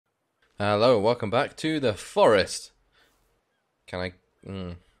Hello, welcome back to the forest. Can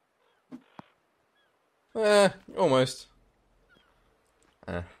I... almost.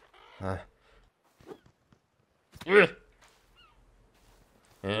 Uh, uh.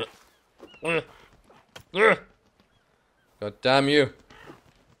 God damn you.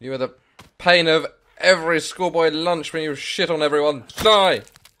 You are the pain of every schoolboy lunch when you shit on everyone. Die!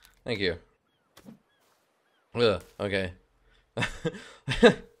 Thank you. Okay.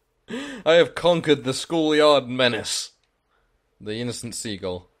 I have conquered the schoolyard menace. The innocent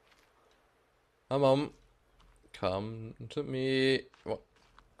seagull. Come on. Come to me. What?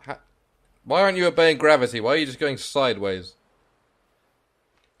 Why aren't you obeying gravity? Why are you just going sideways?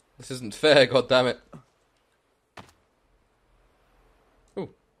 This isn't fair, goddammit. Ooh.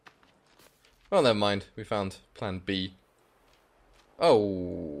 Well, never mind. We found plan B.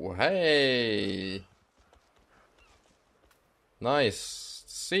 Oh, hey. Nice.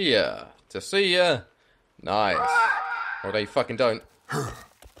 See ya. To see ya. Nice. Or they fucking don't. Don't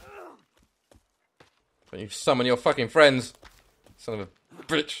you summon your fucking friends. Son of a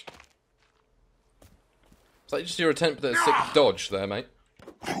bitch. Is that just your attempt at a sick dodge there, mate?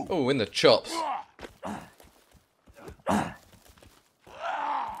 Oh, in the chops.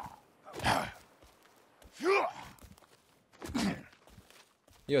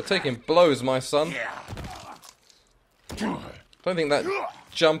 You're taking blows, my son. Don't think that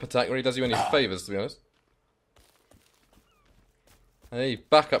jump attack really does you any favours, to be honest. Any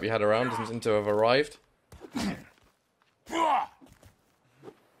backup you had around doesn't seem to have arrived. Oh.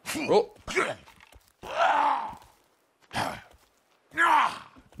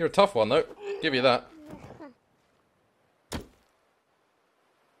 You're a tough one, though. Give you that.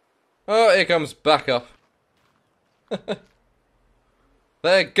 Oh, here comes backup.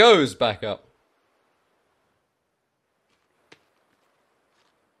 There goes backup.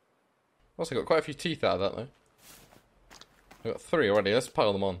 Also got quite a few teeth out of that, though. We've got 3 already. Let's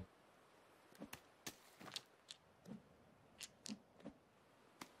pile them on.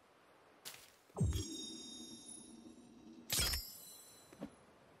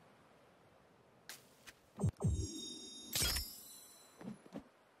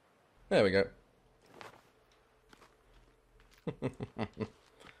 There we go.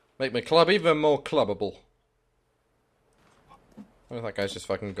 Make my club even more clubbable. Oh, that guy's just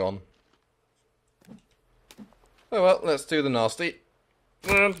fucking gone. Oh well, let's do the nasty.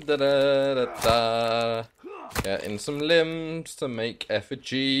 Getting some limbs to make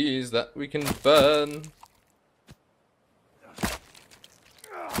effigies that we can burn.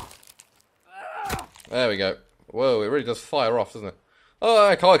 There we go. Whoa, it really does fire off, doesn't it? Oh,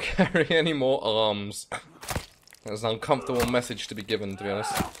 I can't carry any more arms. That's an uncomfortable message to be given, to be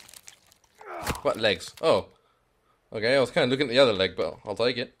honest. What legs? Oh. Okay, I was kind of looking at the other leg, but I'll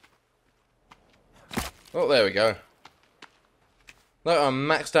take it. Oh, there we go. No, I'm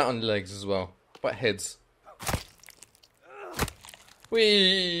maxed out on legs as well. What heads?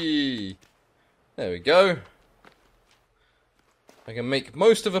 Whee! There we go. I can make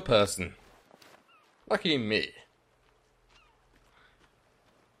most of a person. Lucky me.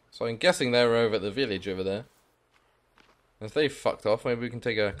 So I'm guessing they're over at the village over there. If they fucked off, maybe we can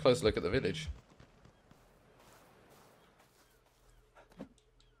take a closer look at the village.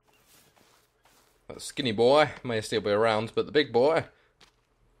 That skinny boy may still be around, but the big boy...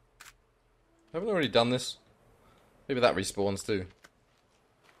 Haven't I already done this? Maybe that respawns too.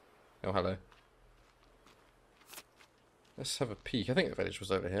 Oh, hello. Let's have a peek. I think the village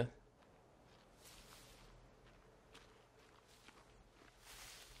was over here.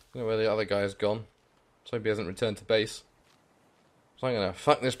 I don't know where the other guy's gone. So hope he hasn't returned to base. So I'm gonna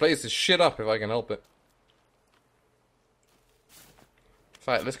fuck this place to shit up if I can help it. In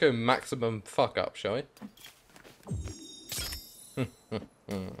fact, let's go maximum fuck up, shall we?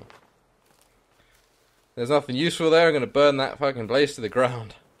 There's nothing useful there, I'm gonna burn that fucking place to the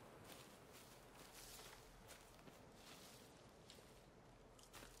ground.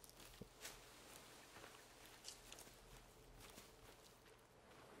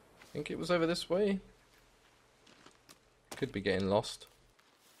 I think it was over this way. Could be getting lost.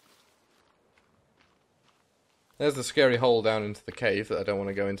 There's the scary hole down into the cave that I don't want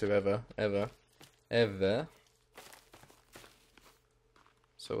to go into ever.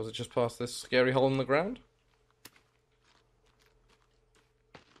 So was it just past this scary hole in the ground?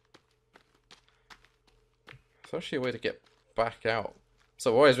 It's actually a way to get back out.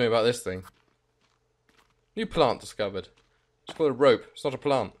 So what worries me about this thing? New plant discovered. It's called a rope. It's not a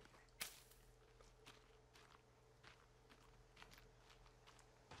plant.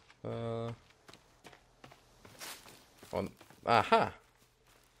 Aha!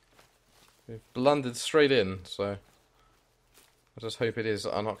 We've blundered straight in, so I just hope it is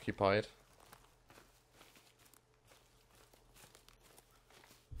unoccupied.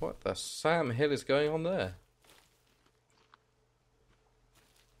 What the Sam Hill is going on there?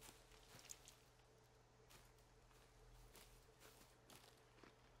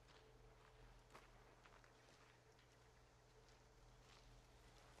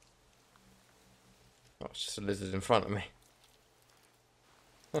 Oh, it's just a lizard in front of me.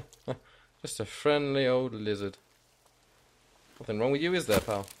 Just a friendly old lizard. Nothing wrong with you, is there,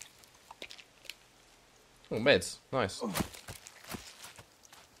 pal? Oh, meds. Nice.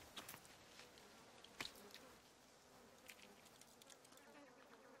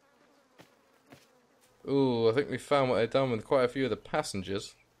 Ooh, I think we found what they've done with quite a few of the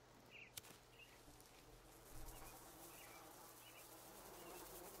passengers.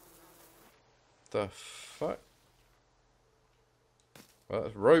 The fuck? Well,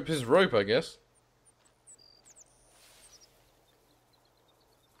 rope is rope, I guess.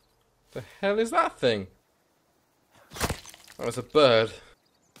 The hell is that thing? Oh, it's a bird.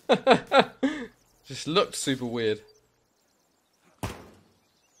 Just looked super weird.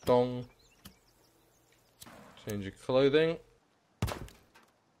 Dong. Change your clothing.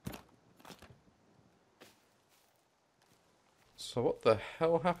 So what the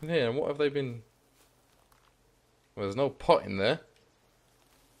hell happened here? And what have they been... Well, there's no pot in there.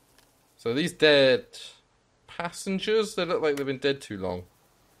 So these dead passengers, they look like they've been dead too long.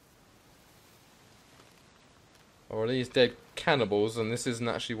 Or are these dead cannibals and this isn't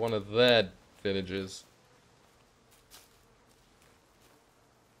actually one of their villages?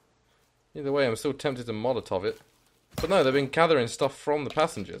 Either way, I'm still tempted to Molotov it. But no, they've been gathering stuff from the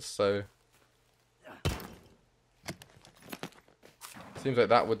passengers, so... Seems like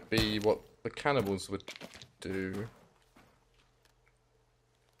that would be what the cannibals would do.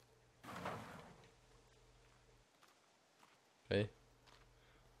 Okay.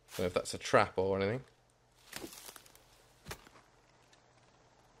 Don't know if that's a trap or anything.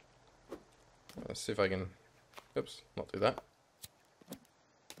 Let's see if I can... Oops, not do that.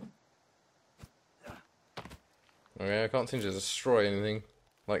 Okay, I can't seem to destroy anything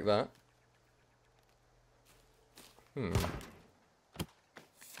like that.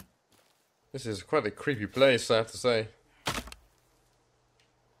 This is quite a creepy place, I have to say.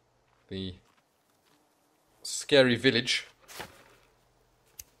 The scary village.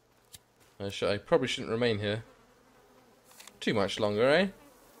 I probably shouldn't remain here too much longer, eh?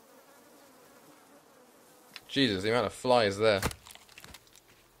 Jesus, the amount of flies there.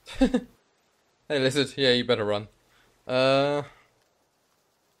 Hey, lizard. Yeah, you better run. Right.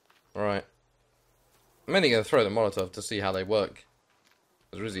 I'm only going to throw the Molotov to see how they work.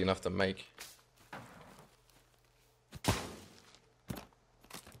 There's really enough to make.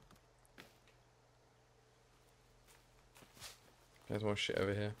 There's more shit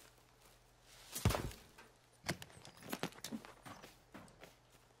over here.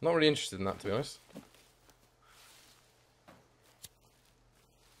 Not really interested in that, to be honest.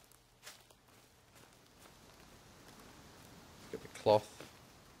 Get the cloth.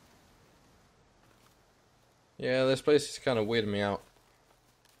 Yeah, this place is kind of weirding me out.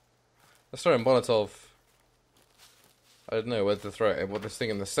 Let's throw a Molotov. I don't know whether to throw it. What, this thing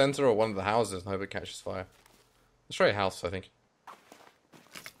in the center or one of the houses and hope it catches fire. Let's try a house, I think.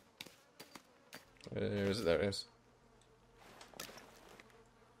 Where is it? There it is.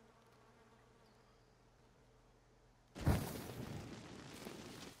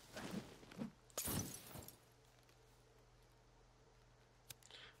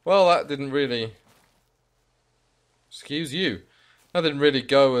 Well, that didn't really... Excuse you. That didn't really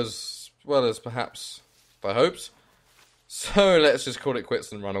go as well as perhaps I hoped. So let's just call it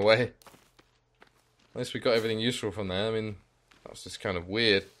quits and run away. At least we got everything useful from there. I mean, that's just kind of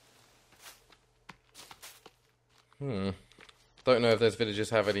weird. Don't know if those villages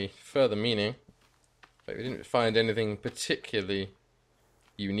have any further meaning. But we didn't find anything particularly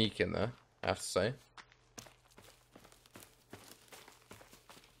unique in there, I have to say.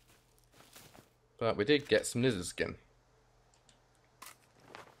 But we did get some lizard skin.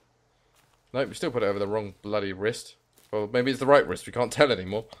 Nope, we still put it over the wrong bloody wrist. Well, maybe it's the right wrist, we can't tell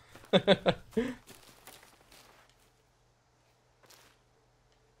anymore.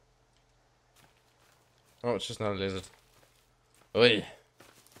 Oh, it's just not a lizard. Oi!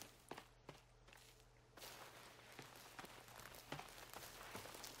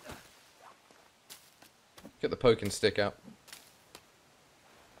 Get the poking stick out.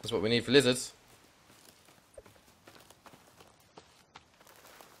 That's what we need for lizards.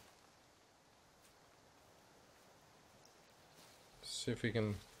 See if we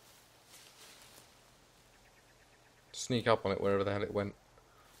can sneak up on it wherever the hell it went.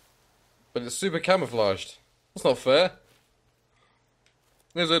 But it's super camouflaged. That's not fair.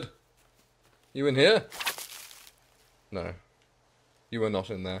 Lizard, you in here? No. You are not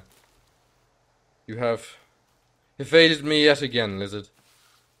in there. You have evaded me yet again, lizard.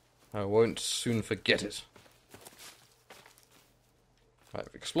 I won't soon forget it. I've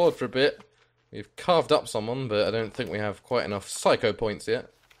explored for a bit. We've carved up someone, but I don't think we have quite enough psycho points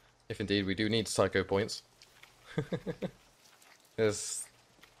yet. If indeed we do need psycho points. There's...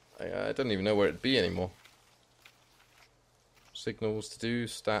 I don't even know where it'd be anymore. Signals to do,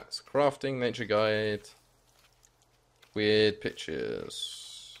 stats, crafting, nature guide, weird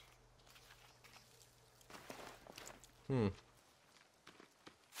pictures.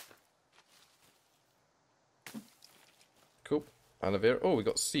 Cool. Aloe vera. Oh, we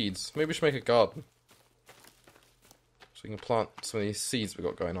got seeds. Maybe we should make a garden. So we can plant some of these seeds we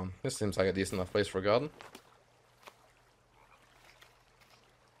got going on. This seems like a decent enough place for a garden.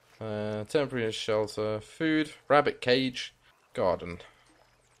 Temporary shelter, food, rabbit cage, garden.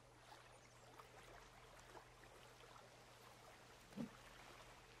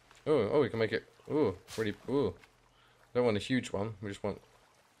 Oh, we can make it. Oh, really. Oh, don't want a huge one. We just want.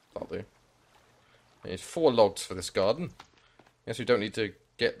 That'll do. I need 4 logs for this garden. Guess we don't need to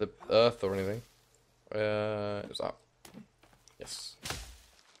get the earth or anything. Is that? Yes.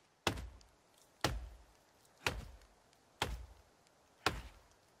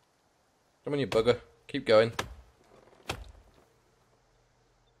 Come on, you bugger. Keep going.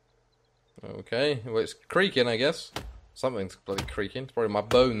 Okay, well, it's creaking, I guess. Something's bloody creaking. It's probably my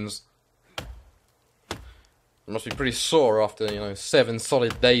bones. It must be pretty sore after, 7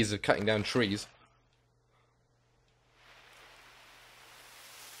 solid days of cutting down trees.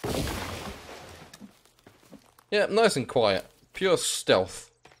 Yeah, nice and quiet. Pure stealth.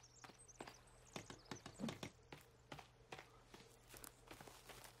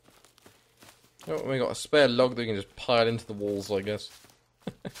 Oh, we got a spare log that we can just pile into the walls, I guess.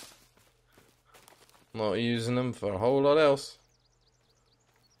 Not using them for a whole lot else.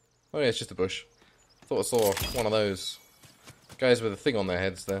 Oh yeah, it's just a bush. Thought I saw one of those guys with a thing on their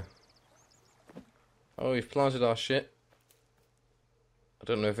heads there. Oh, we've planted our shit. I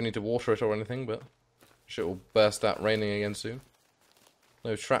don't know if we need to water it or anything, but shit will burst out raining again soon.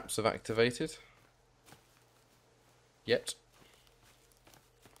 No traps have activated. Yet.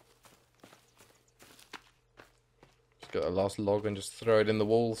 Just get the last log and just throw it in the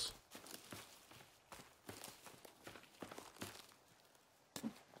walls.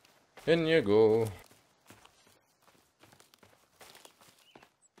 In you go.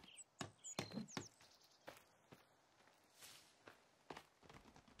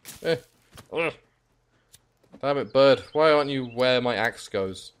 Damn it, bird. Why aren't you where my axe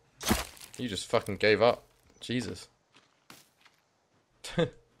goes? You just fucking gave up. Jesus. I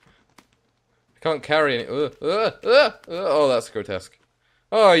can't carry any. Oh, that's grotesque.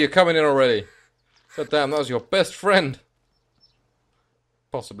 Oh, you're coming in already. God damn, that was your best friend.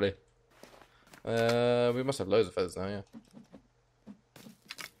 Possibly. We must have loads of feathers now, yeah.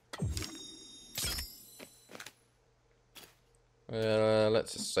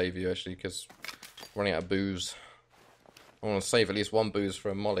 Let's just save you, actually, because I'm running out of booze. I want to save at least 1 booze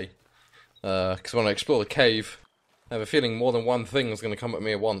for a Molly. Because when I explore the cave, I have a feeling more than one thing is going to come at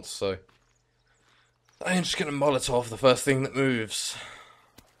me at once, so... I'm just going to Molotov the first thing that moves.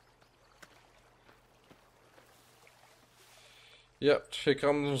 Yep, here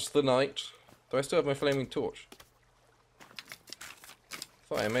comes the night. Do I still have my flaming torch?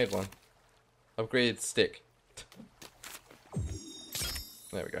 Thought I made one. Upgraded stick.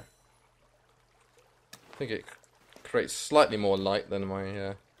 There we go. I think it creates slightly more light than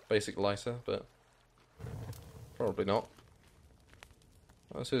my basic lighter, but probably not.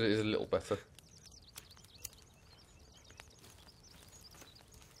 I suppose it is a little better.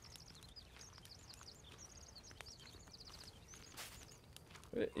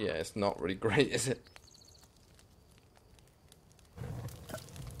 Yeah, it's not really great, is it?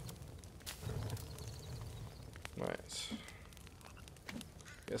 Right.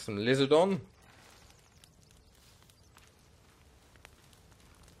 Get some lizard on.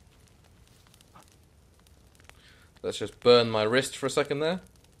 Let's just burn my wrist for a second there.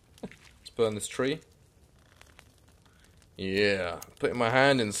 Let's burn this tree. Yeah, putting my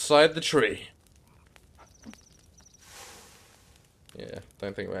hand inside the tree. Yeah,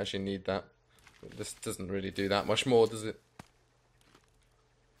 don't think we actually need that. This doesn't really do that much more, does it?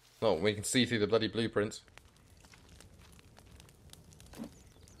 No, we can see through the bloody blueprints.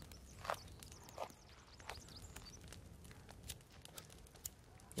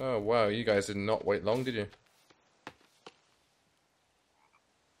 Oh wow, you guys did not wait long, did you?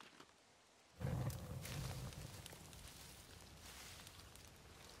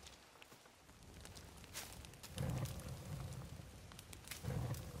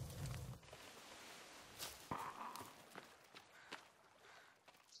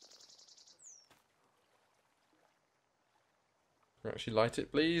 Actually light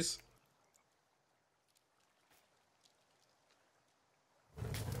it, please.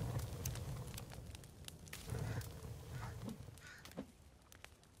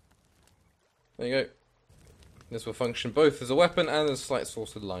 There you go. This will function both as a weapon and as a slight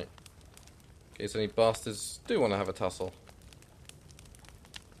source of light. In case any bastards do want to have a tussle.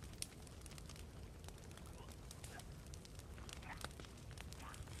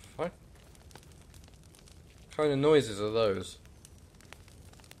 What kind of noises are those?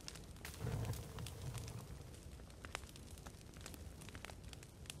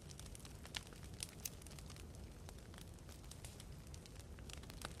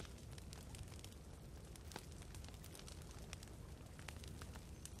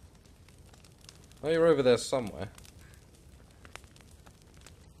 Oh, you're over there somewhere.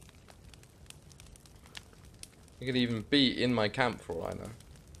 You could even be in my camp for all I know.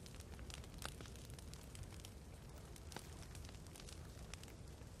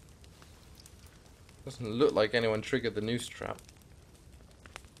 Doesn't look like anyone triggered the noose trap.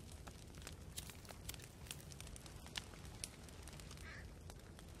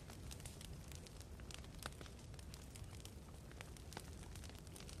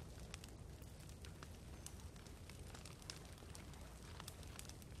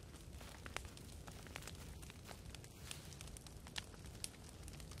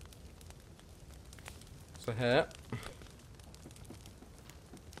 So here.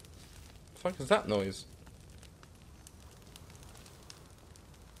 The fuck is that noise?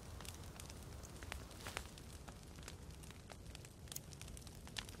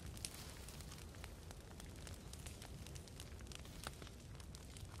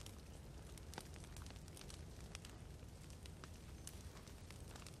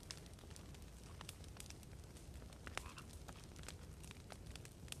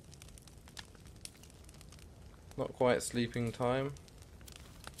 Not quite sleeping time.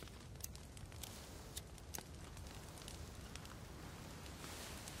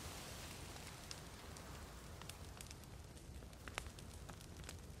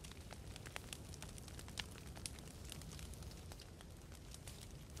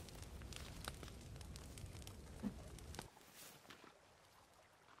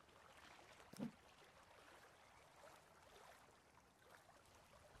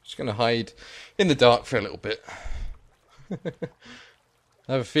 Just gonna hide in the dark for a little bit.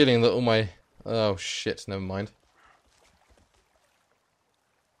 I have a feeling that all my... Oh shit, never mind.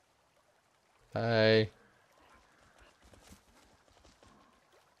 Hey.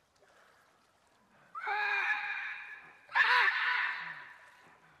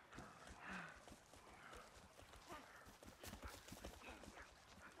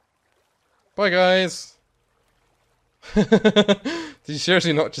 Bye guys! Did you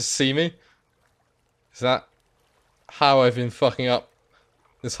seriously not just see me? Is that how I've been fucking up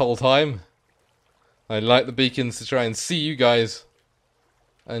this whole time? I light the beacons to try and see you guys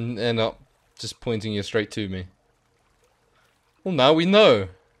and end up just pointing you straight to me. Well, now we know.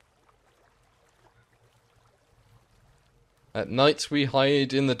 At night we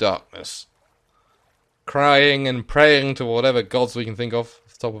hide in the darkness, crying and praying to whatever gods we can think of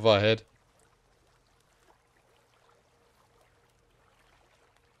off the top of our head.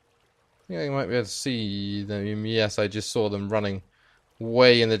 I think I might be able to see them. Yes, I just saw them running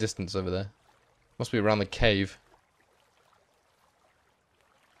way in the distance over there. Must be around the cave.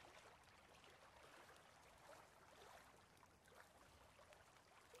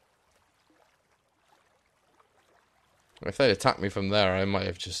 If they'd attacked me from there, I might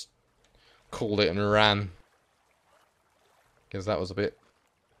have just called it and ran. Because that was a bit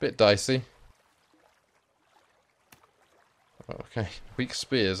dicey. Okay, weak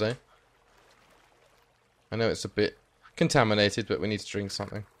spears, eh? I know it's a bit contaminated, but we need to drink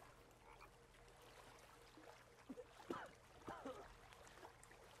something.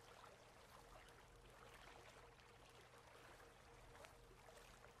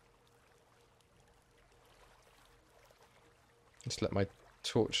 Just let my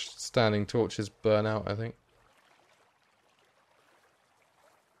standing torches burn out, I think.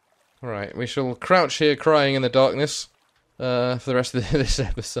 Alright, we shall crouch here crying in the darkness for the rest of this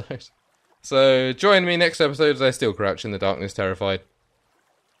episode. So, join me next episode as I still crouch in the darkness, terrified.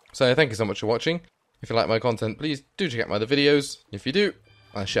 So, thank you so much for watching. If you like my content, please do check out my other videos. If you do,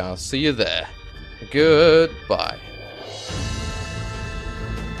 I shall see you there. Goodbye.